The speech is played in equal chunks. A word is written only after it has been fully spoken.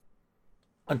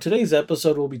On today's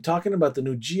episode, we'll be talking about the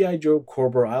new G.I. Joe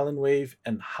Cobra Island Wave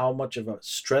and how much of a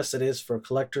stress it is for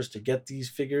collectors to get these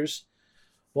figures.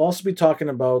 We'll also be talking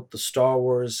about the Star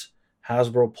Wars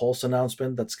Hasbro Pulse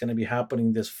announcement that's going to be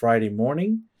happening this Friday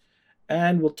morning.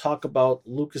 And we'll talk about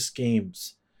Lucas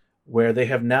Games, where they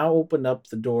have now opened up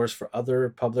the doors for other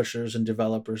publishers and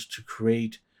developers to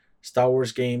create Star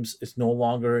Wars games. It's no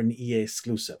longer an EA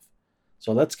exclusive.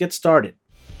 So let's get started.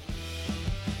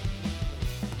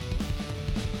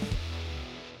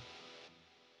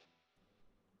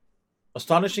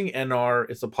 Astonishing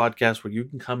NR is a podcast where you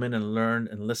can come in and learn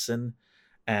and listen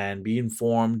and be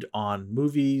informed on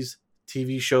movies,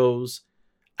 TV shows,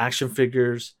 action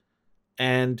figures,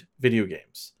 and video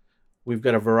games. We've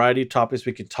got a variety of topics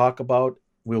we can talk about.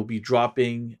 We'll be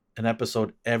dropping an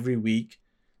episode every week.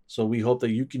 So we hope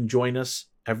that you can join us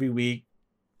every week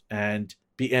and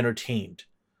be entertained.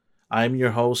 I'm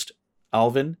your host,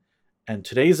 Alvin, and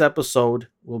today's episode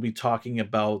we'll be talking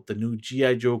about the new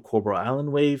G.I. Joe Cobra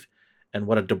Island wave and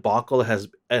what a debacle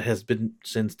it has been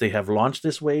since they have launched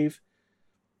this wave.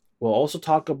 We'll also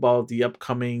talk about the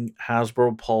upcoming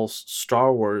Hasbro Pulse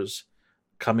Star Wars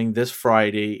coming this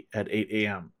Friday at 8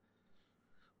 a.m.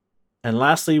 And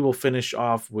lastly, we'll finish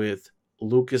off with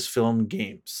Lucasfilm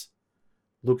Games.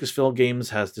 Lucasfilm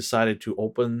Games has decided to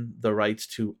open the rights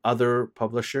to other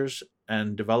publishers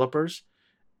and developers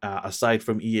aside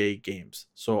from EA games.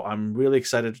 So I'm really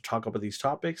excited to talk about these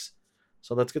topics.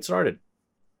 So let's get started.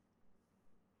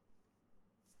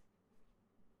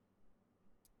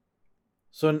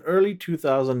 So in early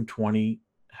 2020,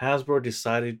 Hasbro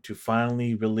decided to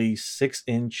finally release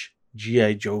 6-inch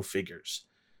G.I. Joe figures.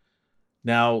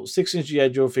 Now, 6-inch G.I.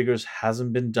 Joe figures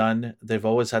hasn't been done. They've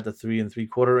always had the 3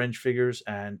 3/4 inch figures,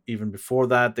 and even before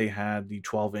that, they had the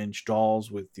 12-inch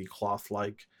dolls with the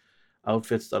cloth-like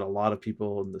outfits that a lot of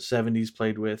people in the 70s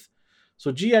played with.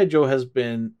 So G.I. Joe has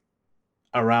been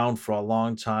around for a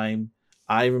long time.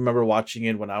 I remember watching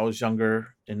it when I was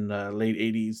younger in the late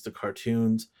 80s, the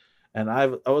cartoons, and I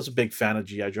was a big fan of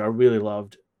G.I. Joe. I really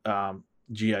loved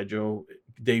G.I. Joe.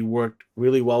 They worked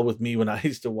really well with me when I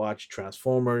used to watch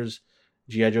Transformers,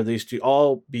 G.I. Joe. They used to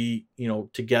all be,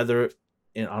 together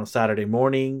on a Saturday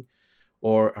morning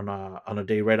or on a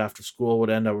day right after school would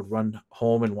end. I would run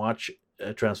home and watch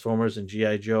Transformers and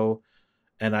G.I. Joe,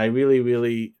 and I really,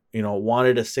 really,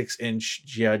 wanted a 6-inch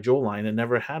GI Joe line and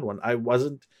never had one. I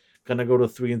wasn't gonna go to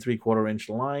 3 3/4 inch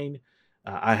line.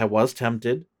 Was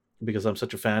tempted because I'm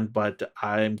such a fan, but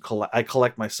I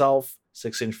collect myself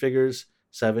 6-inch figures,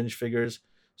 7-inch figures,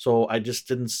 so I just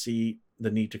didn't see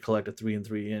the need to collect a 3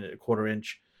 3/4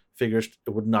 inch figures. It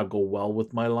would not go well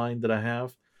with my line that I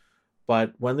have.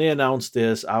 But when they announced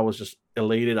this, I was just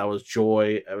elated. I was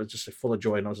just like, full of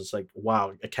joy, and I was just like,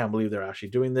 "Wow, I can't believe they're actually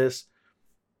doing this."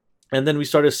 And then we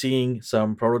started seeing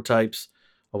some prototypes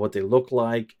of what they look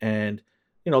like, and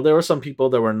there were some people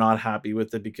that were not happy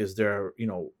with it because they're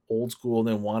old school and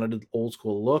they wanted an old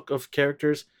school look of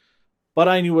characters. But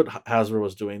I knew what Hasbro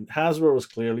was doing. Hasbro was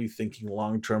clearly thinking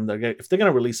long term. If they're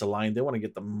going to release a line, they want to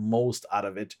get the most out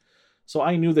of it. So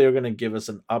I knew they were going to give us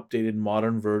an updated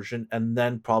modern version and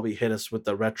then probably hit us with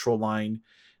the retro line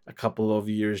a couple of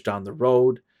years down the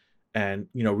road, and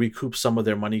recoup some of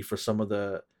their money for some of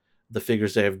the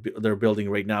figures they're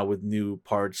building right now with new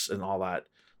parts and all that.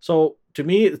 So to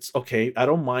me, it's okay. I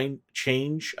don't mind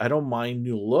change. I don't mind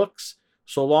new looks,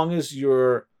 so long as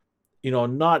you're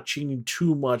not changing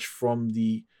too much from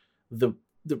the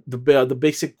the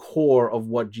basic core of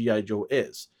what GI Joe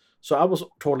is. So I was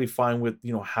totally fine with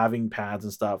having pads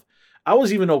and stuff. I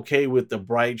was even okay with the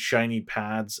bright shiny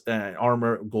pads and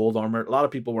armor, gold armor. A lot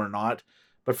of people were not,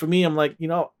 but for me, I'm like,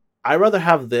 I rather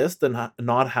have this than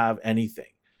not have anything.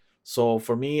 So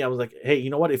for me, I was like, hey,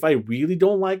 you know what? If I really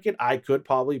don't like it, I could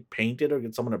probably paint it or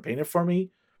get someone to paint it for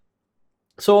me.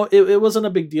 So it wasn't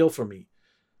a big deal for me.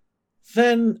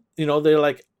 Then they're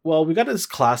like, well, we got this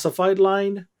classified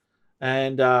line,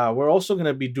 and we're also going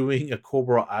to be doing a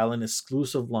Cobra Island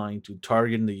exclusive line to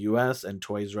Target in the US and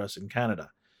Toys R Us in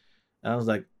Canada. And I was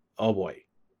like, oh boy,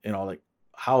 like,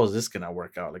 how is this going to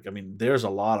work out? Like, I mean, there's a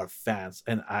lot of fans,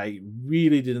 and I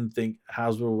really didn't think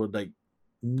Hasbro would like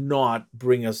not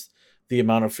bring us the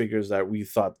amount of figures that we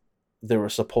thought they were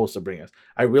supposed to bring us.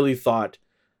 I really thought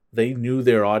they knew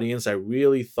their audience. I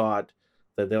really thought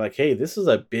that they're like, hey, this is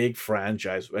a big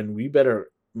franchise, and we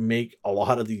better make a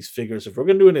lot of these figures. If we're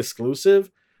going to do an exclusive,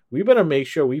 we better make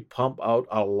sure we pump out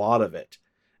a lot of it.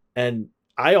 And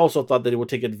I also thought that it would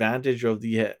take advantage of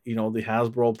the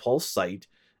Hasbro Pulse site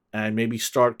and maybe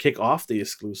kick off the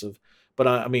exclusive. But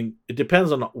I mean, it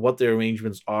depends on what their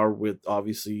arrangements are with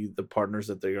obviously the partners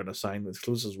that they're going to sign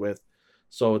exclusives with.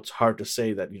 So it's hard to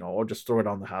say that, or just throw it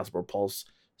on the Hasbro Pulse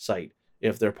site.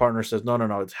 If their partner says no, no,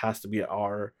 no, it has to be at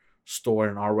our store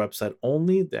and our website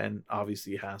only, then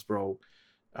obviously Hasbro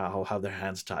will have their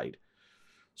hands tied.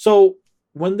 So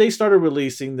when they started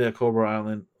releasing the Cobra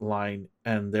Island line,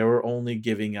 and they were only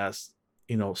giving us,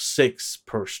 6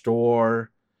 per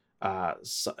store,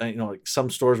 like some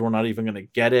stores were not even going to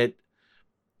get it.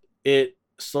 It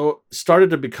so started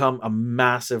to become a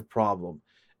massive problem,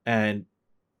 and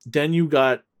then you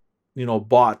got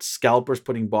bots, scalpers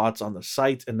putting bots on the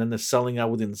site, and then they're selling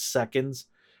out within seconds.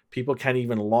 People can't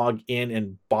even log in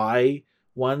and buy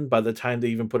one. By the time they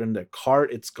even put it in their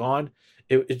cart, it's gone.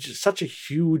 It's just such a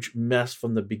huge mess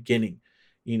from the beginning.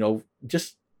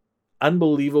 Just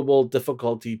unbelievable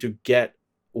difficulty to get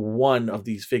one of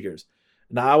these figures.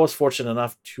 Now, I was fortunate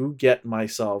enough to get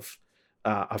myself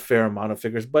a fair amount of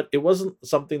figures, but it wasn't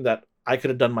something that I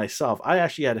could have done myself. I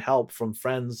actually had help from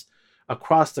friends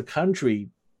across the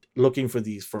country looking for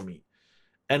these for me.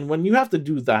 And when you have to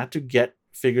do that to get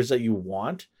figures that you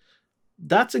want,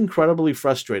 that's incredibly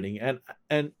frustrating.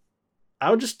 And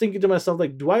I was just thinking to myself,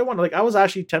 like, do I want to, like, I was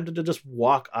actually tempted to just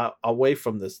walk away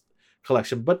from this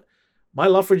collection, but my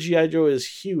love for GI Joe is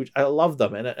huge. I love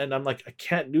them, and I'm like, I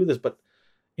can't do this. But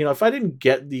if I didn't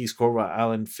get these Cobra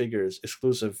Island figures,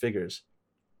 exclusive figures,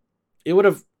 it would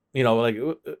have, like,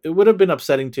 it would have been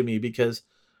upsetting to me, because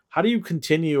how do you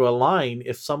continue a line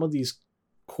if some of these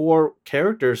core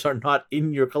characters are not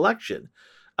in your collection?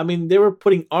 I mean, they were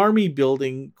putting army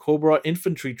building Cobra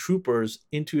infantry troopers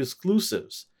into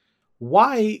exclusives.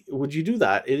 Why would you do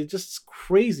that? It's just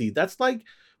crazy. That's like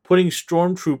putting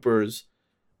stormtroopers,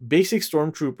 basic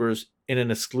stormtroopers, in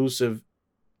an exclusive,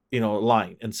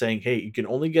 line, and saying, hey, you can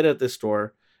only get it at this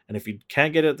store. And if you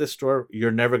can't get it at this store,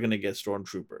 you're never going to get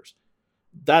stormtroopers.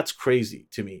 That's crazy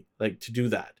to me, like, to do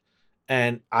that.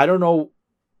 And I don't know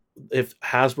if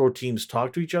Hasbro teams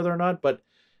talk to each other or not, but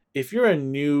if you're a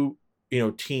new,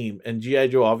 team, and GI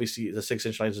Joe, obviously the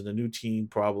 6-inch line is a new team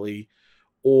probably,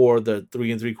 or the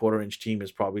 3 3/4 inch team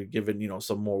is probably given,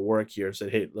 some more work here and said,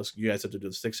 hey, let's, you guys have to do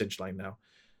the 6-inch line now.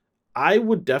 I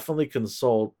would definitely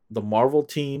consult the Marvel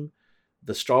team,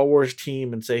 the Star Wars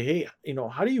team, and say, hey,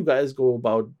 how do you guys go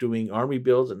about doing army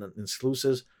builds and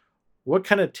exclusives? What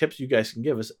kind of tips you guys can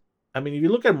give us? I mean, if you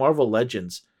look at Marvel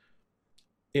Legends,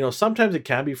 sometimes it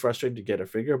can be frustrating to get a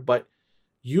figure, but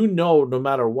no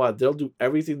matter what, they'll do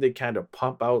everything they can to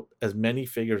pump out as many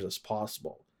figures as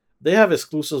possible. They have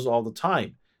exclusives all the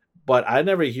time, but I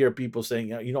never hear people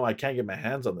saying, I can't get my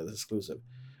hands on this exclusive.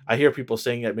 I hear people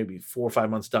saying that maybe 4 or 5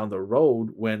 months down the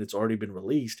road when it's already been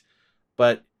released.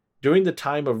 But during the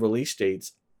time of release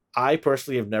dates, I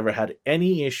personally have never had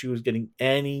any issues getting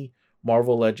any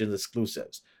Marvel Legends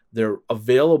exclusives. They're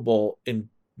available in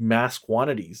mass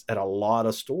quantities at a lot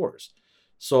of stores.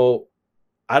 So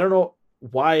I don't know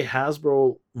why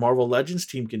Hasbro Marvel Legends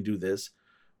team can do this,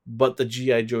 but the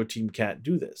GI Joe team can't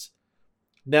do this.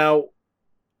 Now,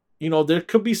 there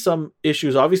could be some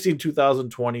issues. Obviously, in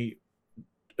 2020,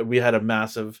 we had a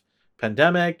massive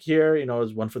pandemic here. It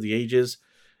was one for the ages,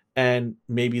 and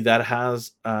maybe that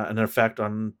has an effect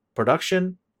on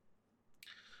production.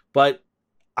 But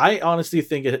I honestly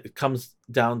think it comes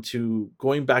down to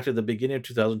going back to the beginning of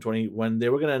 2020, when they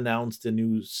were going to announce the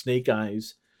new Snake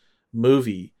Eyes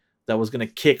movie that was going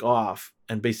to kick off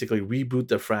and basically reboot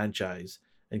the franchise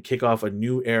and kick off a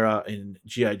new era in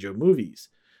GI Joe movies.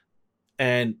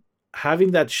 And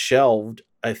having that shelved,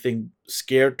 I think,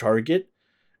 scared Target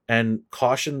and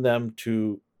cautioned them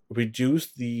to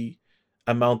reduce the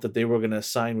amount that they were going to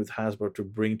sign with Hasbro to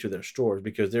bring to their stores,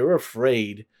 because they were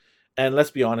afraid. And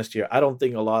let's be honest here, I don't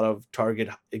think a lot of Target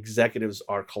executives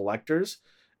are collectors.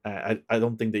 I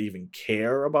don't think they even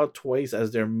care about toys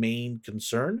as their main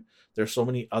concern. There's so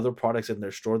many other products in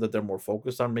their store that they're more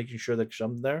focused on making sure they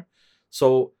come there.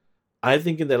 So I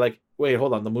think they're like, wait,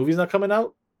 hold on, the movie's not coming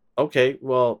out? Okay,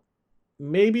 well,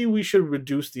 maybe we should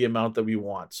reduce the amount that we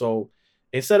want. So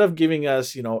instead of giving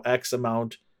us, X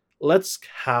amount, let's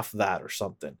half that or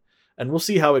something. And we'll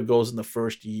see how it goes in the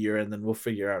first year, and then we'll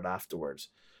figure out afterwards.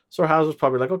 So House was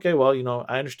probably like, okay, well,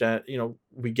 I understand,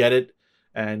 we get it,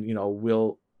 and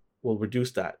we'll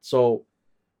reduce that. So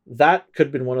that could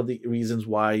have been one of the reasons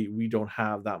why we don't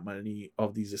have that many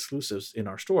of these exclusives in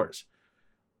our stores.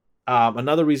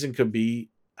 Another reason could be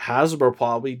Hasbro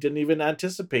probably didn't even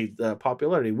anticipate the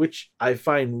popularity, which I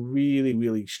find really,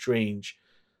 really strange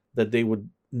that they would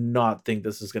not think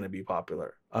this is going to be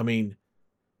popular. I mean,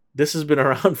 this has been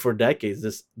around for decades.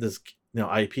 This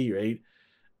IP, right?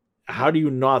 How do you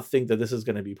not think that this is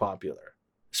going to be popular?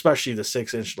 Especially the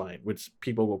 6-inch line, which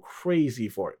people go crazy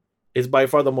for it. It's by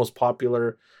far the most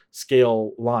popular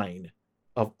scale line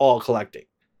of all collecting.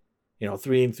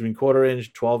 3 and 3/4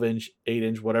 inch, 12-inch,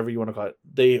 8-inch, whatever you want to call it.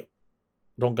 They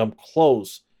don't come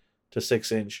close to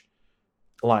 6-inch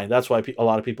line. That's why a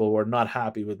lot of people were not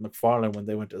happy with McFarlane when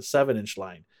they went to the 7-inch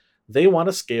line. They want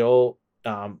to scale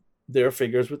their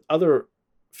figures with other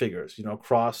figures,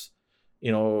 cross,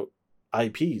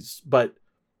 IPs. But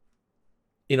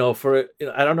I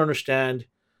don't understand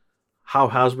how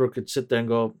Hasbro could sit there and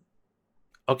go,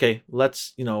 okay,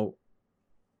 let's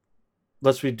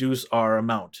reduce our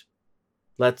amount.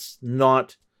 Let's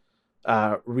not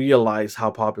realize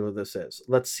how popular this is.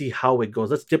 Let's see how it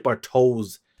goes. Let's dip our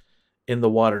toes in the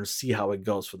water and see how it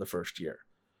goes for the first year.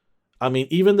 I mean,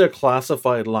 even their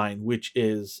classified line, which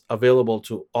is available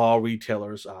to all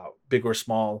retailers, big or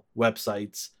small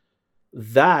websites,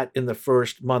 that in the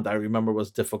first month, I remember, was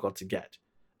difficult to get.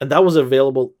 And that was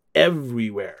available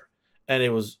everywhere. And it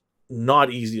was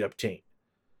not easy to obtain.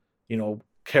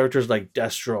 Characters like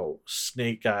Destro,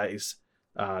 Snake Eyes,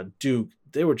 Duke,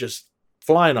 they were just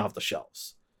flying off the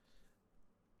shelves.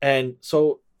 And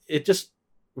so it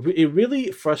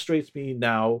really frustrates me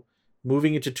now,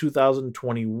 moving into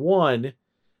 2021.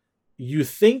 You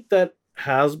think that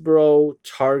Hasbro,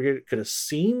 Target could have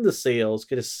seen the sales,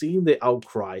 could have seen the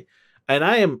outcry. And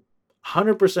I am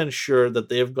 100% sure that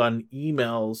they have gotten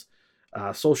emails,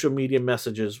 social media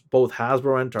messages, both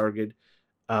Hasbro and Target,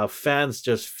 fans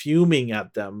just fuming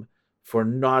at them for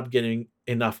not getting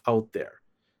enough out there.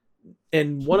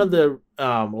 In one of the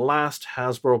last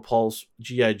Hasbro Pulse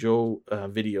G.I. Joe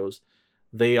videos,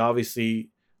 they obviously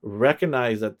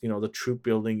recognize that the troop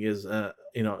building is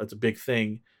it's a big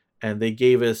thing, and they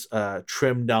gave us a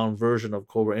trimmed down version of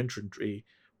Cobra Infantry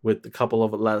with a couple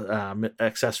of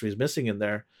accessories missing in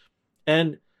there.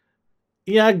 And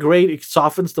yeah, great, it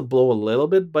softens the blow a little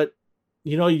bit, but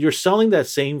you're selling that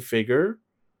same figure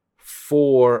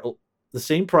for the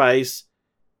same price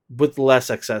with less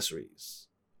accessories.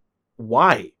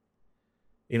 Why?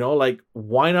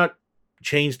 Why not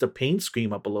change the paint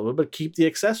scheme up a little bit, but keep the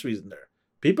accessories in there?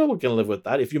 People can live with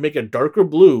that. If you make a darker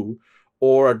blue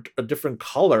or a different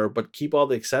color, but keep all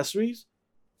the accessories,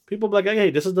 people be like, hey,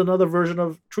 this is another version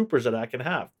of Troopers that I can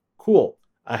have. Cool.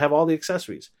 I have all the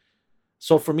accessories.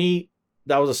 So for me,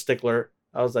 that was a stickler.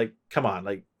 I was like, come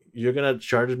on, you're going to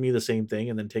charge me the same thing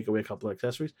and then take away a couple of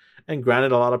accessories. And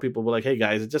granted, a lot of people were like, hey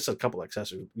guys, it's just a couple of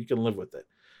accessories. You can live with it.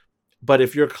 But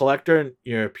if you're a collector and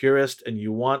you're a purist and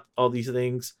you want all these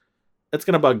things, it's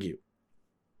going to bug you.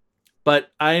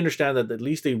 But I understand that at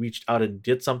least they reached out and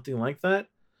did something like that.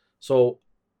 So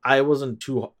I wasn't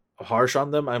too harsh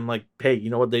on them. I'm like, hey, you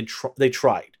know what? They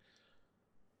tried.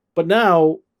 But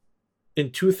now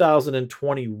in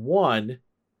 2021,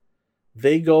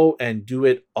 they go and do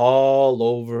it all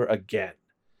over again.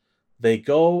 They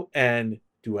go and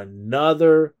do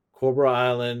another Cobra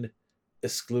Island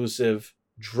exclusive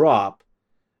drop,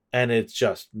 and it's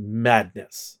just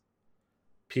madness.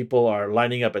 People are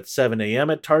lining up at 7 a.m.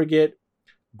 at Target.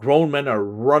 Grown men are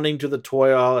running to the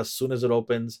toy aisle as soon as it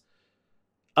opens.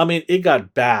 I mean, it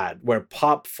got bad where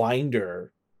Pop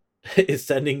Finder is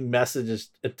sending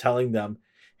messages telling them,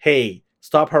 hey,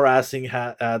 stop harassing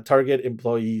Target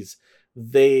employees.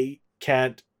 They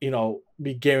can't,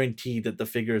 be guaranteed that the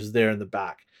figure is there in the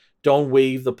back. Don't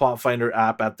wave the Pop Finder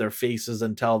app at their faces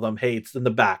and tell them, hey, it's in the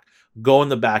back. Go in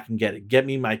the back and get it. Get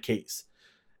me my case.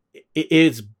 It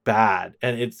is bad.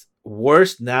 And it's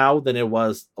worse now than it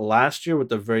was last year with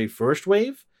the very first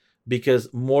wave,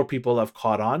 because more people have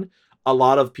caught on. A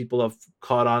lot of people have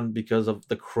caught on because of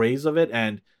the craze of it.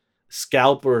 And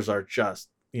scalpers are just,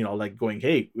 going,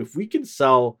 hey, if we can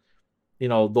sell,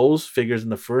 those figures in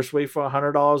the first wave for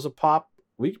 $100 a pop,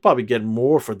 we could probably get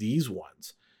more for these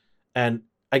ones. And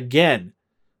again,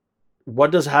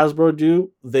 what does Hasbro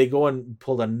do? They go and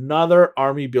pull another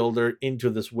army builder into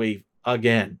this wave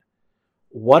again.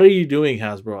 What are you doing,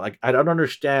 Hasbro? I don't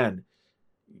understand.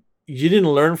 You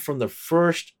didn't learn from the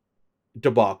first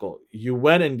debacle. You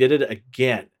went and did it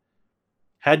again.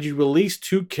 Had you released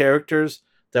 2 characters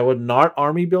that were not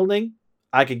army building,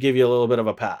 I could give you a little bit of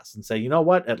a pass and say, you know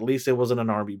what? At least it wasn't an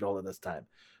army builder this time.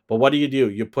 But what do?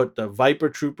 You put the Viper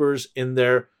Troopers in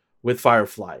there with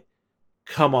Firefly.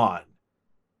 Come on.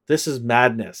 This is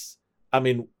madness. I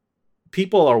mean,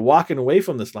 people are walking away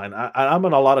from this line. I'm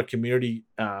in a lot of community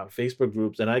Facebook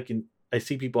groups, and I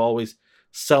see people always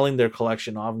selling their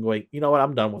collection off and going, you know what?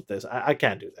 I'm done with this. I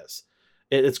can't do this.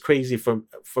 It's crazy for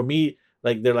me.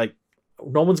 They're like,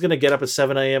 no one's going to get up at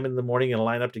 7 a.m. in the morning and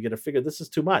line up to get a figure. This is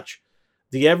too much.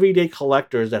 The everyday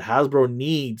collectors that Hasbro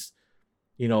needs,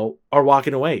 are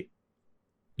walking away.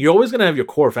 You're always going to have your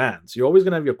core fans.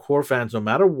 No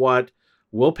matter what.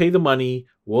 We'll pay the money.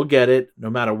 We'll get it no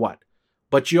matter what.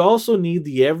 But you also need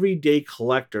the everyday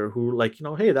collector who, like,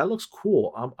 hey, that looks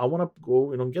cool. I want to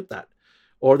go, get that.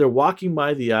 Or they're walking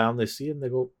by the aisle and they see it and they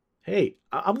go, hey,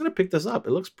 I'm going to pick this up.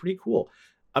 It looks pretty cool.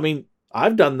 I mean,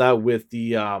 I've done that with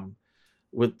a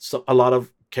lot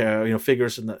of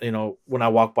figures in the, when I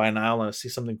walk by an aisle and I see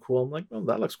something cool, I'm like, oh,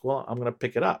 that looks cool. I'm going to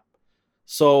pick it up.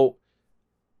 So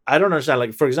I don't understand.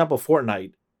 Like, for example,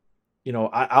 Fortnite,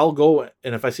 I'll go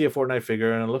and if I see a Fortnite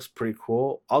figure and it looks pretty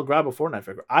cool, I'll grab a Fortnite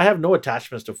figure. I have no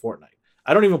attachments to Fortnite.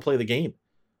 I don't even play the game,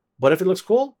 but if it looks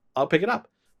cool, I'll pick it up.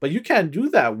 But you can't do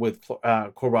that with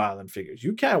Cobra Island figures.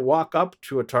 You can't walk up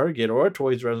to a Target or a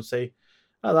Toys R Us and say,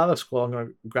 "Oh, that looks cool. I'm gonna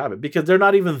grab it," because they're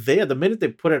not even there. The minute they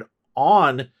put it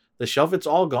on the shelf, it's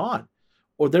all gone,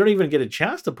 or they don't even get a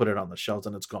chance to put it on the shelves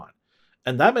and it's gone.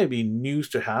 And that may be news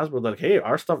to Hasbro, like, "Hey,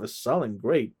 our stuff is selling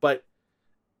great," but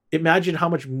imagine how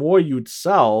much more you'd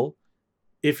sell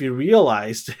if you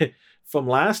realized from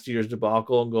last year's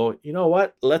debacle and go, you know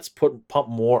what? Let's pump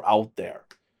more out there.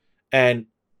 And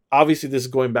obviously, this is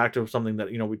going back to something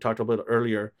that we talked a bit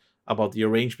earlier about the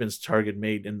arrangements Target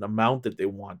made and the amount that they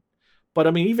want. But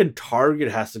I mean, even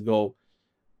Target has to go,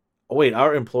 oh, wait,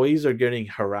 our employees are getting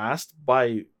harassed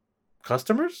by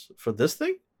customers for this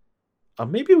thing?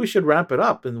 Maybe we should ramp it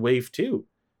up in wave 2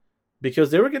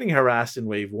 because they were getting harassed in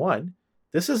wave 1.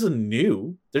 This isn't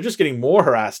new. They're just getting more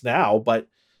harassed now, but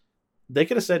they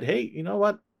could have said, hey, you know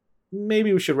what?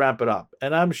 Maybe we should ramp it up.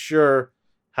 And I'm sure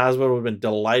Hasbro would have been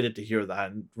delighted to hear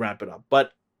that and ramp it up.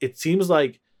 But it seems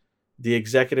like the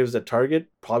executives at Target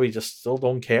probably just still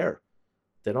don't care.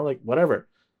 They don't, like, whatever.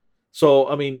 So,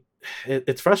 I mean,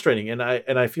 it's frustrating. And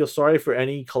I feel sorry for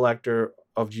any collector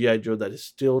of G.I. Joe that is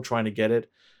still trying to get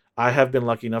it. I have been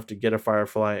lucky enough to get a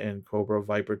Firefly and Cobra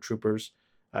Viper Troopers.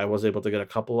 I was able to get a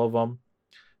couple of them.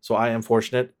 So I am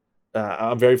fortunate.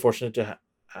 I'm very fortunate to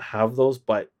have those,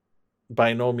 but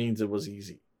by no means it was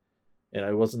easy, and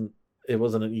it wasn't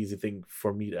an easy thing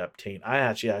for me to obtain. I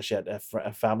actually had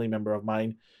a family member of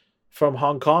mine from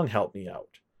Hong Kong help me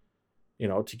out,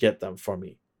 to get them for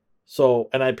me. So,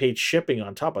 and I paid shipping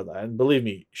on top of that. And believe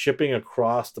me, shipping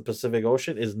across the Pacific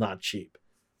Ocean is not cheap.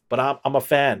 But I'm a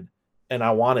fan and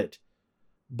I want it.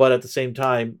 But at the same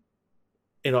time,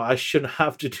 I shouldn't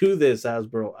have to do this,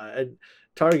 Hasbro.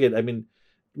 Target, I mean,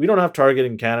 we don't have Target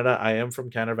in Canada. I am from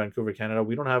Canada, Vancouver, Canada.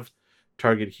 We don't have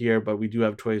Target here, but we do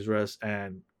have Toys R Us.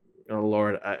 And, oh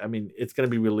Lord, I mean, it's going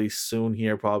to be released soon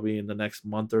here, probably in the next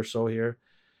month or so here.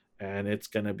 And it's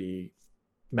going to be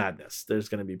madness. There's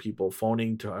going to be people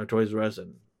phoning to our Toys R Us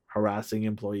and harassing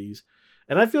employees.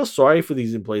 And I feel sorry for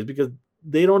these employees because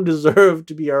they don't deserve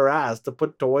to be harassed to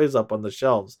put toys up on the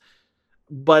shelves.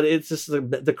 But it's just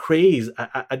the craze.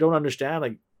 I don't understand.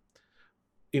 Like,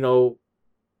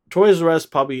 Toys R Us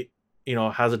probably,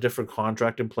 has a different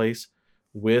contract in place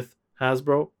with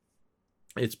Hasbro.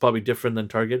 It's probably different than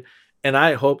Target. And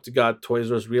I hope to God Toys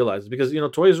R Us realizes, because,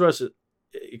 Toys R Us,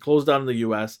 it closed down in the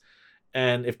US.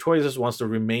 And if Toys R Us wants to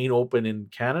remain open in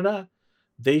Canada,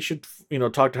 they should,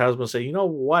 talk to Hasbro and say, you know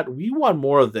what, we want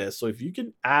more of this. So if you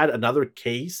can add another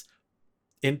case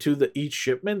into each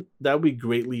shipment, that would be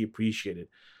greatly appreciated.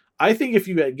 I think if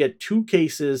you get 2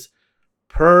 cases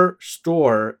per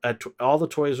store at all the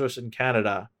Toys R Us in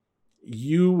Canada,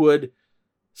 you would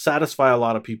satisfy a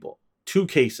lot of people. 2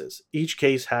 cases, each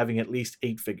case having at least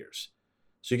 8 figures.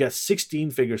 So you got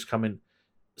 16 figures coming.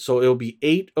 So it'll be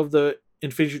 8 of the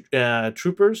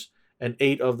Troopers and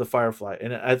 8 of the Firefly.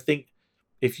 And I think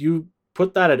if you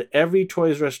put that at every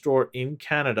Toys R Us store in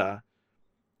Canada,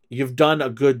 you've done a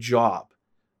good job.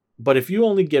 But if you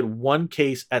only get 1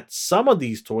 case at some of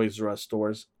these Toys R Us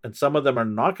stores, and some of them are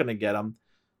not going to get them,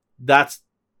 that's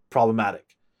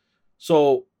problematic.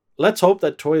 So let's hope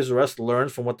that Toys R Us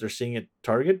learns from what they're seeing at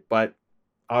Target. But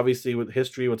obviously, with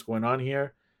history, what's going on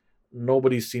here,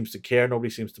 nobody seems to care. Nobody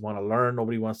seems to want to learn.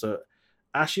 Nobody wants to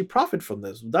actually profit from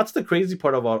this. That's the crazy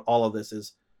part about all of this,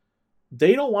 is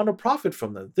they don't want to profit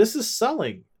from this. This is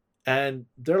selling. And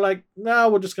they're like, no,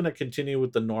 we're just going to continue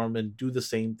with the norm and do the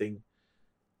same thing.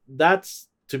 That's,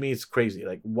 to me, it's crazy.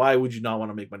 Like, why would you not want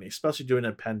to make money, especially during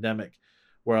a pandemic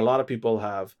where a lot of people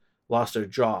have lost their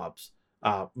jobs?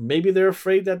 Maybe they're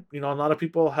afraid that a lot of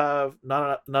people have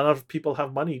not enough people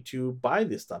have money to buy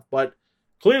this stuff. But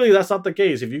clearly, that's not the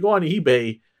case. If you go on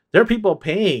eBay, there are people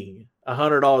paying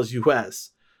 $100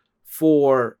 US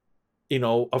for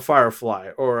a Firefly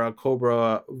or a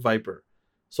Cobra Viper.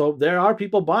 So there are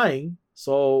people buying.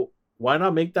 So why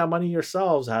not make that money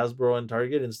yourselves, Hasbro and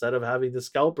Target, instead of having the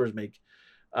scalpers make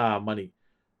money?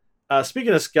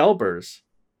 Speaking of scalpers,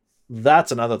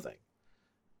 that's another thing.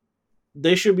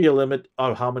 There should be a limit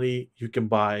of how many you can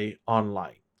buy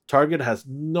online. Target has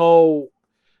no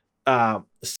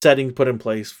setting put in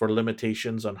place for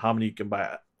limitations on how many you can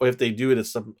buy. Or if they do it,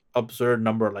 it's some absurd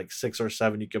number like 6 or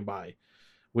 7 you can buy,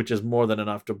 which is more than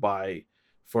enough to buy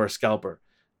for a scalper.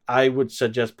 I would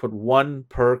suggest put one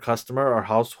per customer or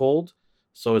household,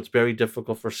 so it's very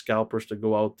difficult for scalpers to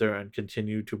go out there and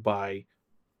continue to buy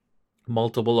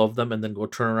multiple of them and then go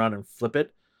turn around and flip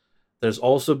it. There's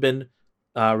also been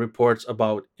reports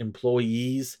about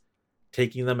employees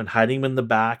taking them and hiding them in the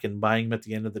back and buying them at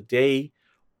the end of the day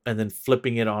and then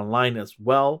flipping it online as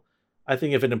well. I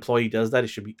think if an employee does that, it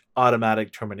should be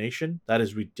automatic termination. That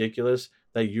is ridiculous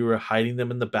that you are hiding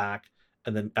them in the back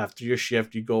and then after your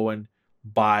shift you go and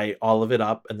buy all of it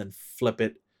up and then flip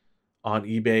it on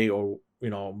eBay or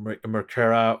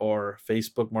Mercera or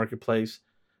Facebook Marketplace.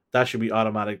 That should be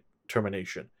automatic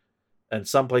termination. And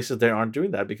some places they aren't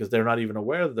doing that because they're not even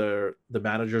aware. The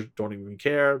managers don't even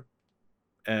care,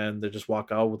 and they just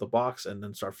walk out with a box and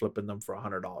then start flipping them for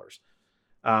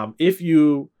 $100. If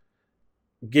you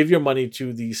give your money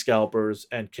to these scalpers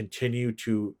and continue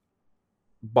to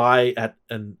buy at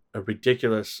a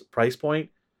ridiculous price point,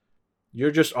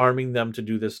 you're just arming them to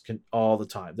do this all the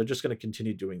time. They're just going to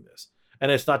continue doing this. And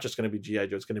it's not just going to be G.I.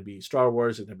 Joe. It's going to be Star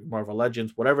Wars. It's going to be Marvel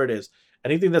Legends, whatever it is.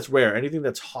 Anything that's rare, anything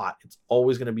that's hot, it's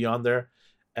always going to be on there.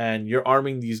 And you're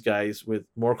arming these guys with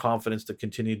more confidence to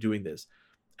continue doing this.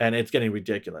 And it's getting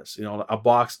ridiculous. A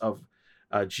box of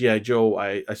G.I. Joe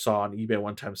I saw on eBay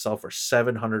one time sell for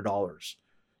 $700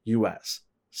 US.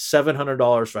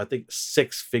 $700 for, I think,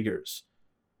 6 figures.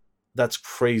 That's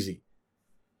crazy.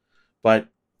 But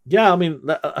yeah, I mean,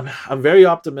 I'm very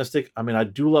optimistic. I mean, I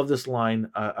do love this line.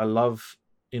 I love,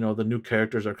 the new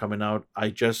characters are coming out.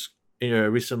 I just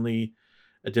recently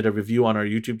did a review on our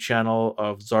YouTube channel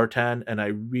of Zartan, and I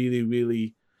really,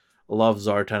 really love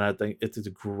Zartan. I think it's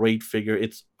a great figure.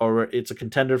 It's a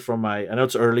contender for I know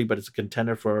it's early, but it's a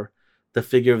contender for the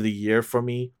figure of the year for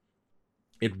me.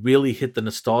 It really hit the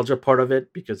nostalgia part of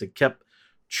it because it kept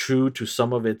true to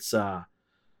some of its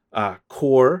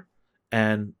core,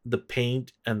 and the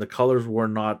paint and the colors were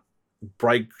not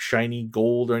bright shiny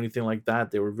gold or anything like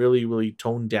that. They were really, really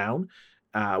toned down,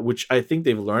 which I think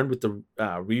they've learned with the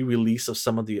re-release of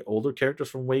some of the older characters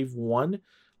from Wave 1.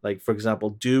 Like, for example,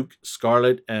 Duke,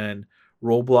 Scarlet, and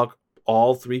Roadblock,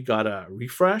 all 3 got a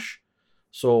refresh.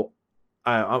 So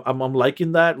I'm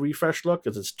liking that refresh look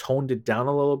because it's toned it down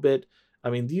a little bit. I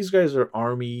mean, these guys are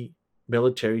army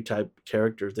military type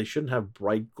characters. They shouldn't have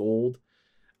bright gold.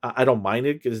 I don't mind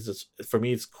it because for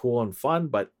me it's cool and fun,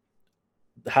 but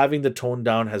having the tone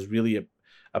down has really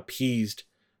appeased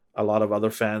a lot of other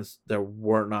fans that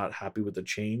were not happy with the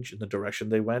change in the direction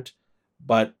they went.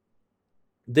 But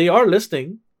they are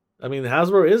listening. I mean,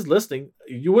 Hasbro is listening.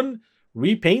 You wouldn't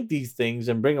repaint these things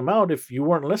and bring them out if you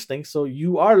weren't listening. So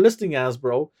you are listening,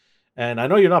 Hasbro. And I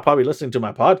know you're not probably listening to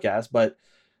my podcast, but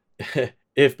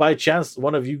if by chance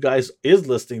one of you guys is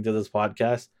listening to this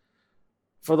podcast,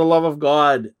 for the love of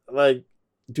God, like,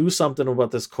 do something about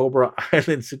this Cobra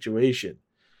Island situation.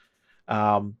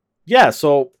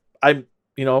 So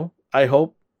I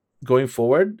hope going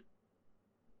forward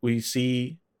we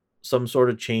see some sort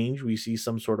of change. We see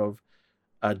some sort of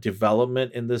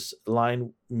development in this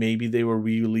line. Maybe they will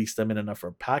re-release them in an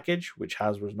upper package, which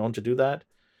Hasbro is known to do that.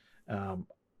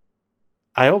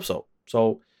 I hope so.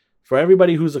 So for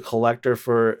everybody who's a collector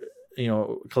for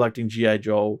collecting G.I.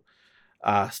 Joe,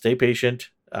 stay patient.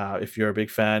 If you're a big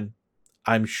fan,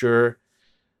 I'm sure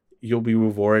you'll be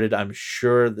rewarded. I'm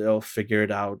sure they'll figure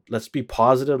it out. Let's be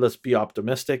positive. Let's be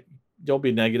optimistic. Don't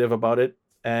be negative about it.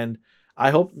 And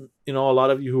I hope, a lot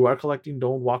of you who are collecting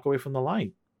don't walk away from the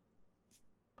line.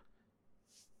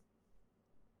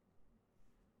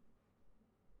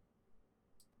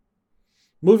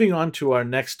 Moving on to our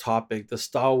next topic, the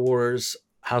Star Wars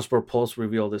Hasbro Pulse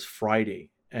reveal this Friday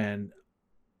and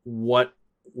what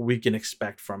we can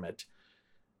expect from it.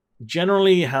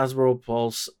 Generally, Hasbro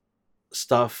Pulse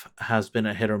stuff has been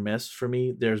a hit or miss for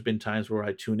me. There's been times where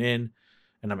I tune in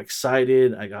and I'm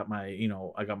excited. I got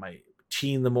my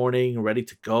tea in the morning ready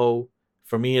to go.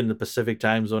 For me in the Pacific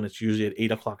time zone, it's usually at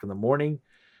 8 o'clock in the morning,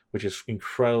 which is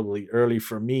incredibly early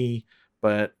for me.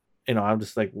 But I'm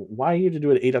just like, why you to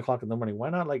do it at 8 o'clock in the morning? Why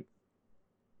not like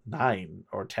 9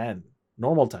 or 10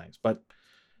 normal times? But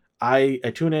I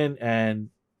tune in and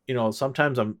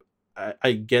sometimes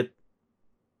I get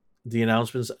the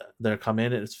announcements that come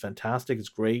in and it's fantastic. It's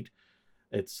great.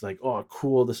 It's like, oh,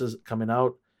 cool. This is coming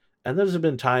out. And there's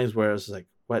been times where it's like,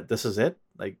 what, this is it?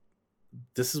 Like,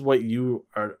 this is what you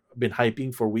are been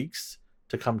hyping for weeks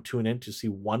to come tune in to see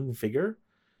one figure,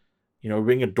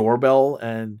 ring a doorbell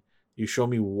and you show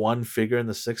me one figure in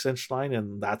the 6-inch line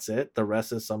and that's it. The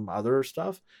rest is some other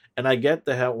stuff. And I get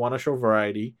they want to show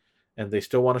variety. and they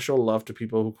still want to show love to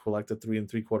people who collect the 3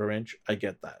 3/4 inch, I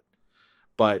get that.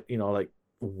 But like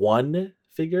one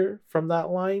figure from that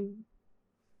line,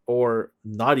 or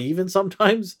not even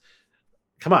sometimes.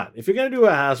 Come on, if you're gonna do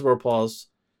a Hasbro Pulse,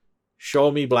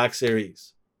 show me Black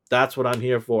Series. That's what I'm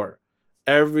here for.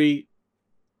 Every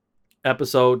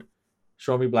episode,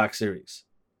 show me Black Series.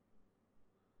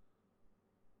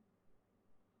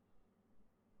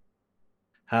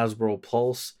 Hasbro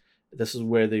Pulse. This is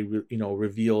where they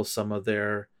reveal some of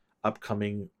their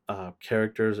upcoming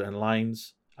characters and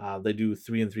lines. They do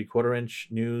 3 3/4 inch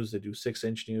news. They do 6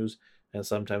 inch news and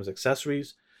sometimes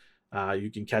accessories.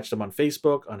 You can catch them on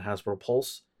Facebook on Hasbro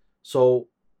Pulse. So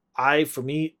for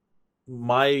me,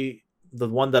 the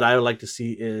one that I would like to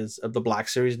see is the Black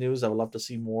Series news. I would love to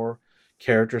see more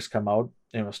characters come out.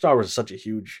 Star Wars is such a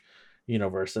huge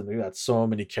universe, and they got so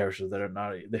many characters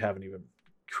that they haven't even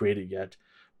created yet.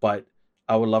 But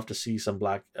I would love to see some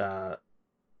Black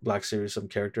Series, some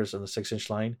characters on the 6 inch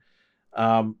line.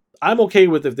 I'm okay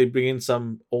with if they bring in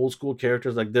some old school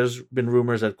characters. Like there's been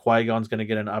rumors that Qui Gon's going to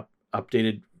get an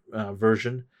updated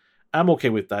version. I'm okay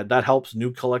with that. That helps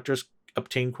new collectors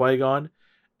obtain Qui Gon,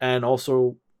 and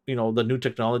also the new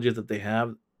technology that they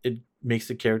have. It makes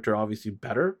the character obviously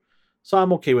better. So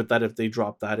I'm okay with that if they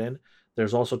drop that in.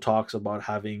 There's also talks about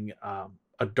having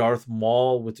a Darth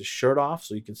Maul with his shirt off,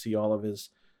 so you can see all of his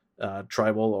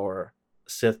tribal or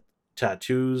Sith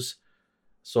tattoos.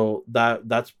 So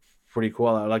that's pretty cool.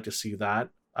 I like to see that.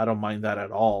 I don't mind that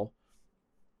at all.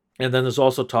 And then there's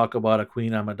also talk about a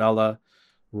Queen Amidala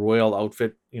royal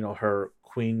outfit. Her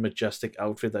Queen Majestic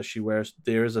outfit that she wears.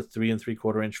 There's a 3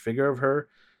 3/4 inch figure of her.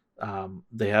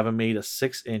 They haven't made a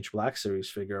 6 inch Black Series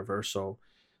figure of her, so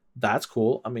that's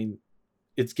cool. I mean,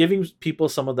 it's giving people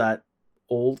some of that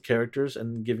old characters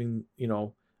and giving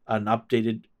an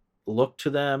updated look to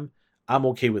them. I'm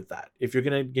okay with that. If you're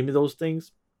gonna give me those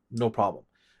things, no problem.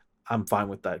 I'm fine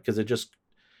with that because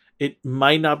it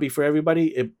might not be for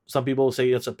everybody. Some people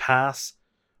say it's a pass,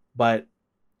 but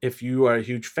if you are a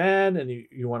huge fan and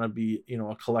you want to be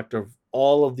a collector of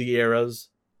all of the eras,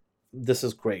 this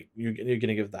is great. You're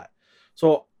gonna give that.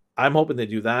 So I'm hoping they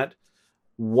do that.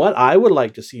 What I would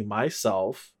like to see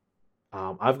myself,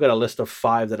 I've got a list of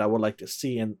 5 that I would like to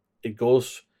see, and it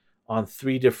goes on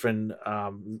 3 different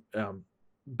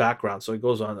backgrounds. So it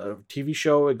goes on a TV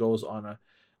show, it goes on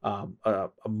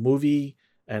a movie,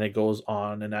 and it goes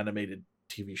on an animated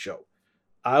TV show.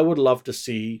 I would love to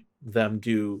see them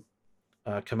do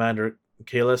Commander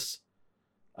Kalis.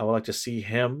 I would like to see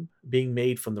him being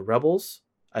made from the Rebels.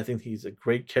 I think he's a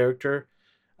great character.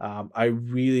 I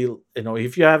really,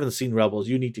 if you haven't seen Rebels,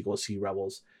 you need to go see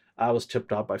Rebels. I was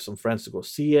tipped off by some friends to go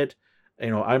see it.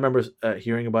 I remember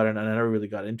hearing about it, and I never really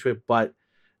got into it. But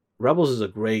Rebels is a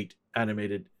great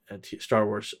animated Star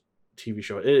Wars TV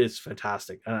show. It is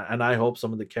fantastic, and I hope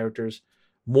some of the characters,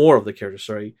 more of the characters,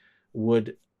 sorry,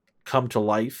 would come to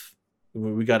life.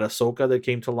 We got Ahsoka that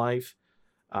came to life,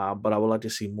 but I would like to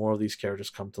see more of these characters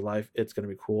come to life. It's going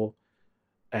to be cool,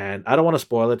 and I don't want to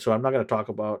spoil it, so I'm not going to talk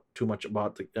about too much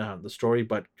about the story.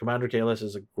 But Commander Kalis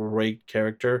is a great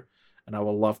character, and I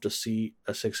would love to see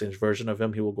a 6 inch version of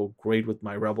him. He will go great with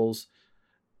my Rebels.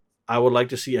 I would like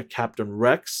to see a Captain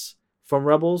Rex from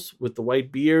Rebels with the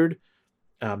white beard.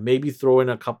 Maybe throw in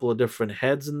a couple of different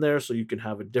heads in there so you can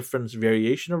have a different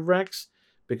variation of Rex.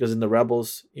 Because in the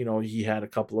Rebels, he had a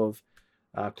couple of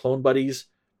clone buddies.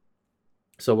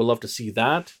 So we'd love to see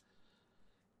that.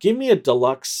 Give me a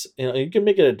deluxe. You can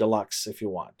make it a deluxe if you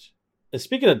want. And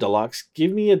speaking of deluxe,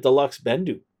 give me a deluxe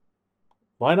Bendu.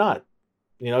 Why not?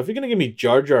 If you're gonna give me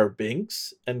Jar Jar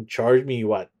Binks and charge me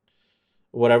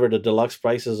whatever the deluxe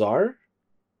prices are,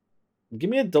 give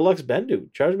me a deluxe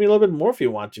Bendu. Charge me a little bit more if you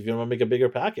want to, if you want to make a bigger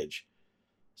package.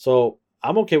 So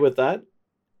I'm okay with that.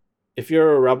 If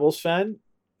you're a Rebels fan,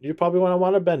 you probably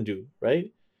want a Bendu,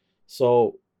 right?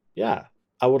 So yeah,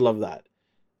 I would love that.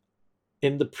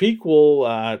 In the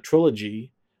prequel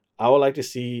trilogy, I would like to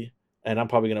see, and I'm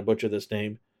probably going to butcher this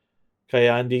name,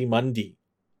 Ki-Adi-Mundi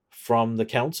from the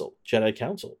Council, Jedi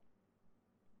Council.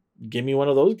 Give me one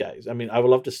of those guys. I mean, I would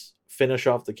love to finish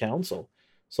off the Council.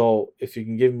 So if you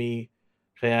can give me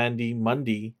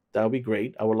Ki-Adi-Mundi, that would be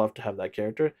great. I would love to have that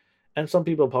character. And some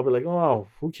people are probably like, oh,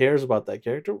 who cares about that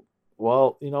character?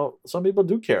 Well, some people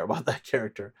do care about that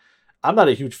character. I'm not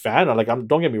a huge fan.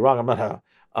 Don't get me wrong. I'm not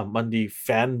a Mundi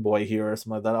fanboy here or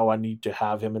something like that. Oh, I need to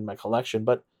have him in my collection,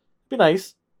 but it'd be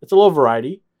nice. It's a little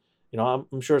variety.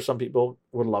 I'm sure some people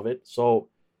would love it. So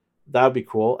that would be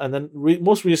cool. And then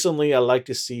most recently, I like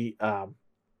to see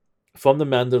from the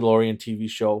Mandalorian TV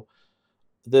show,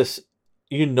 this,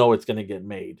 it's going to get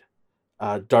made.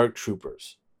 Dark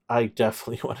Troopers. I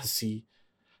definitely want to see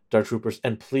Dark Troopers,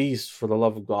 and please, for the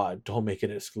love of God, don't make it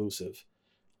exclusive.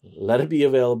 Let it be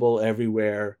available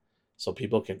everywhere so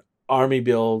people can army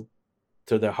build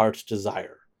to their heart's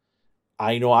desire.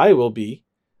 I know I will be.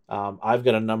 I've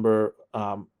got a number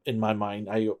in my mind.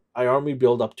 I army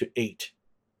build up to 8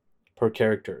 per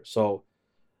character. So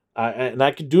and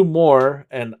I can do more.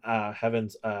 And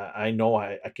heavens, I know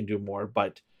I can do more,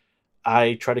 but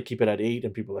I try to keep it at 8.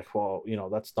 And people are like, well,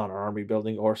 that's not an army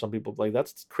building. Or some people like,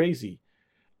 that's crazy.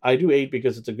 I do 8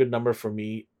 because it's a good number for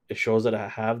me. It shows that I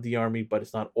have the army, but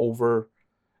it's not you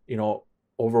know,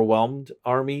 overwhelmed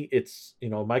army. It's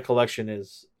my collection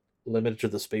is limited to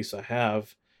the space I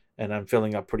have, and I'm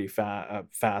filling up pretty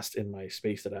fast in my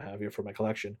space that I have here for my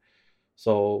collection.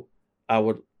 So I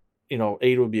would,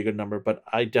 8 would be a good number, but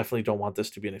I definitely don't want this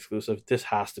to be an exclusive. This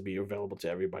has to be available to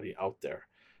everybody out there.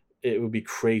 It would be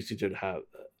crazy to have,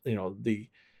 the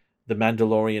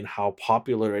Mandalorian, how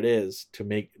popular it is to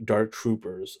make Dark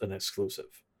Troopers an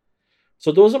exclusive.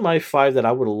 So those are my 5 that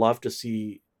I would love to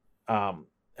see um,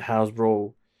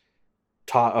 Hasbro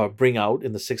bring out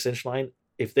in the 6-inch line.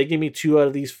 If they give me 2 out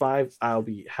of these 5, I'll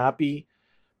be happy.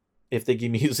 If they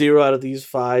give me 0 out of these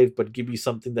 5, but give me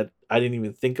something that I didn't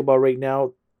even think about right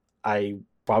now, I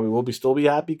probably will still be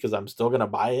happy because I'm still gonna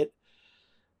buy it.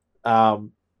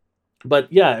 Um,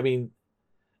 but yeah, I mean,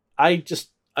 I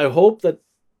hope that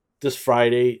this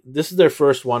Friday, this is their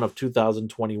first one of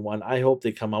 2021. I hope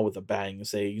they come out with a bang and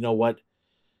say, you know what,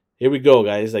 here we go,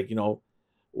 guys. Like,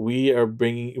 we're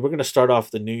gonna start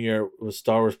off the new year with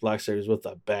Star Wars Black Series with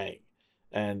a bang,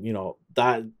 and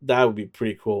that would be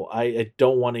pretty cool. I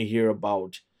don't want to hear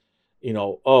about,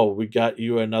 oh, we got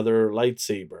you another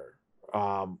lightsaber,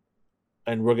 um,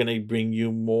 and we're gonna bring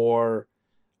you more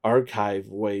archive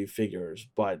wave figures,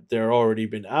 but they're already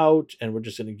been out, and we're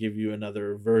just gonna give you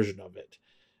another version of it.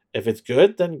 If it's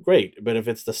good, then great. But if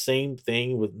it's the same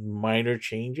thing with minor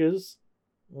changes,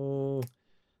 mm,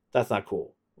 that's not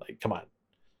cool. Like, come on,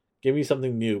 give me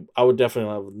something new. I would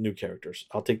definitely love new characters.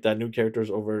 I'll take that new characters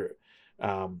over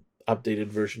updated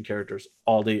version characters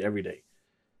all day, every day.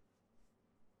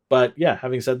 But yeah,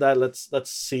 having said that, let's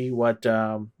see what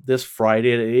this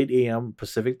Friday at 8 a.m.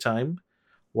 Pacific time,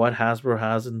 what Hasbro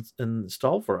has in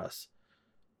install for us.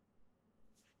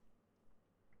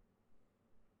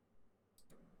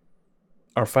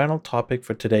 Our final topic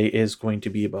for today is going to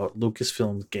be about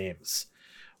Lucasfilm games.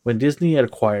 When Disney had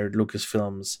acquired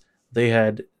Lucasfilms, they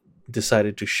had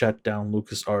decided to shut down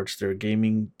LucasArts, their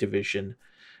gaming division,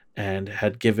 and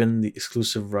had given the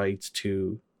exclusive rights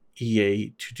to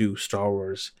EA to do Star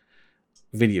Wars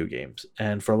video games.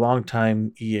 And for a long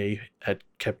time, EA had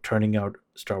kept turning out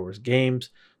Star Wars games.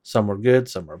 Some were good,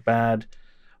 some were bad,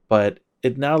 but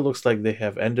it now looks like they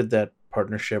have ended that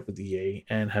partnership with EA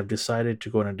and have decided to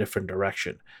go in a different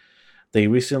direction. They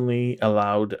recently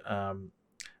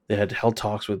they had held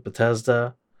talks with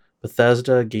Bethesda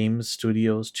Games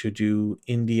Studios to do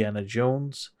Indiana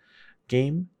Jones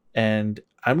game, and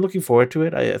I'm looking forward to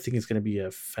it. I think it's going to be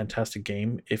a fantastic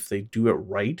game if they do it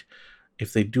right.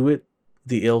 If they do it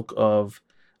the ilk of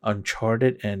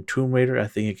Uncharted and Tomb Raider, I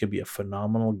think it could be a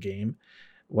phenomenal game.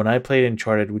 When I played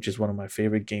Uncharted, which is one of my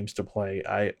favorite games to play,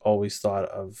 I always thought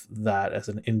of that as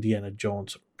an Indiana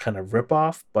Jones kind of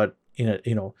ripoff, but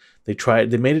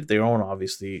they made it their own,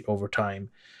 obviously, over time.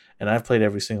 And I've played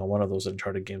every single one of those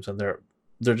Uncharted games, and they're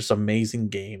just amazing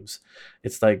games.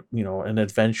 It's like, an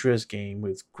adventurous game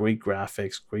with great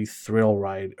graphics, great thrill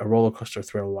ride, a roller coaster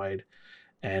thrill ride,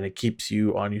 and it keeps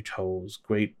you on your toes.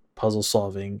 Great puzzle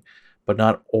solving, but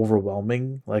not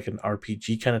overwhelming like an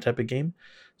RPG kind of type of game.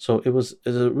 So it was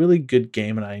a really good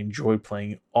game, and I enjoyed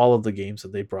playing all of the games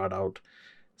that they brought out.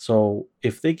 So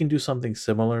if they can do something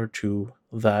similar to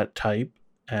that type,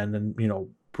 and then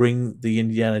bring the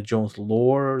Indiana Jones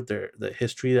lore, the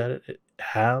history that it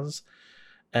has,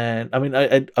 and I mean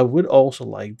I would also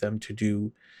like them to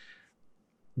do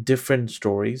different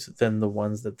stories than the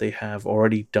ones that they have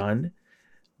already done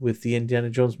with the Indiana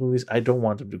Jones movies. I don't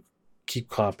want them to keep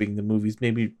copying the movies.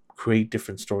 Maybe create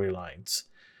different storylines,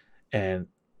 and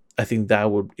I think that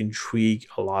would intrigue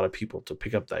a lot of people to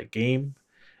pick up that game.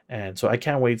 And so I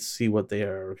can't wait to see what they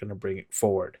are going to bring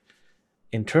forward.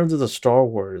 In terms of the Star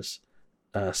Wars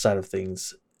side of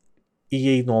things,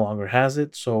 EA no longer has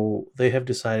it, so they have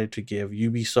decided to give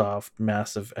Ubisoft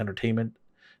Massive Entertainment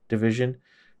division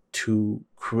to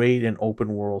create an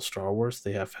open world Star Wars.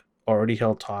 They have already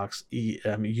held talks.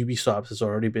 Ubisoft has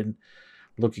already been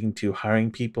looking to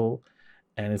hiring people,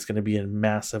 and it's going to be a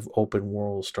massive open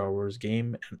world Star Wars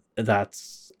game, and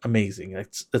that's amazing.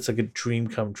 It's like a dream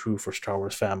come true for Star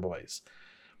Wars fanboys.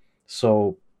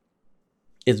 So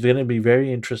it's going to be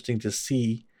very interesting to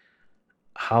see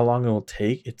how long it will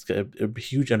take, it's a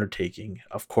huge undertaking.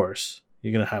 Of course,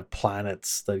 you're gonna have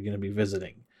planets that you're gonna be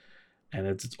visiting, and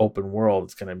it's open world.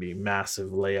 It's gonna be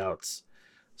massive layouts.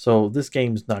 So this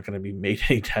game's not gonna be made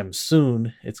anytime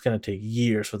soon. It's gonna take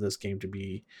years for this game to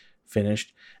be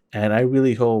finished, and I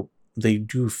really hope they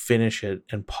do finish it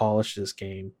and polish this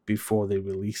game before they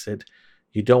release it.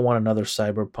 You don't want another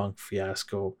cyberpunk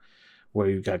fiasco where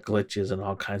you got glitches and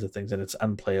all kinds of things and it's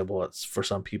unplayable. It's for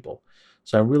some people.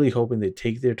 So I'm really hoping they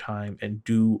take their time and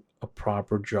do a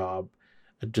proper job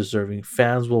at deserving.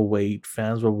 Fans will wait.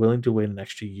 Fans were willing to wait an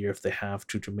extra year if they have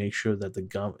to make sure that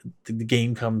the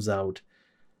game comes out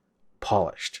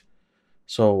polished.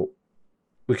 So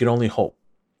we can only hope.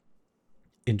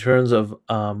 In terms of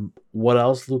what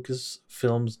else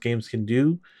Lucasfilms games can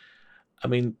do, I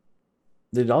mean,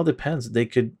 it all depends. They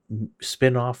could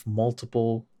spin off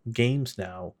multiple games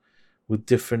now with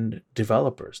different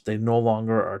developers. They no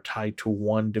longer are tied to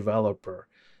one developer.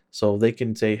 So they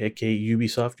can say, hey,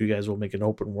 Ubisoft, you guys will make an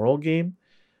open world game.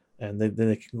 And then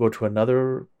they can go to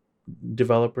another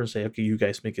developer and say, okay, you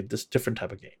guys make this different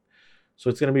type of game. So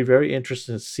it's going to be very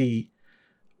interesting to see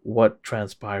what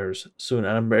transpires soon.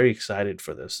 And I'm very excited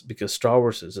for this because Star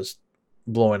Wars is just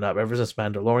blowing up. Ever since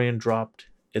Mandalorian dropped,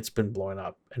 it's been blowing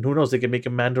up. And who knows, they can make a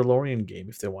Mandalorian game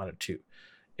if they wanted to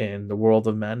in the world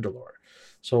of Mandalore.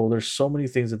 So there's so many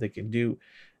things that they can do.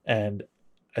 And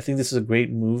I think this is a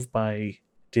great move by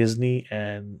Disney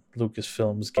and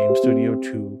Lucasfilm's game studio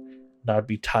to not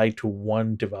be tied to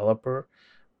one developer,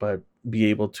 but be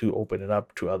able to open it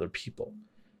up to other people.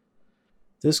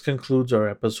 This concludes our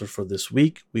episode for this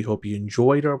week. We hope you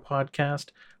enjoyed our podcast.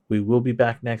 We will be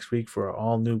back next week for our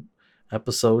all new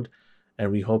episode,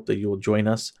 and we hope that you will join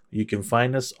us. You can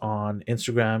find us on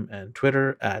Instagram and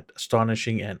Twitter at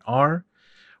AstonishingNR.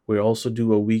 We also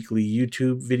do a weekly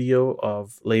YouTube video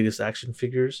of latest action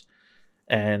figures,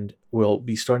 and we'll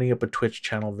be starting up a Twitch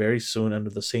channel very soon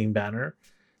under the same banner.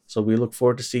 So we look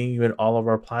forward to seeing you in all of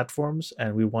our platforms,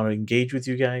 and we want to engage with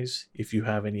you guys. If you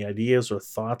have any ideas or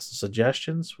thoughts and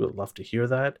suggestions, we'd love to hear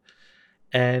that.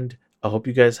 And I hope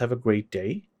you guys have a great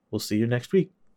day. We'll see you next week.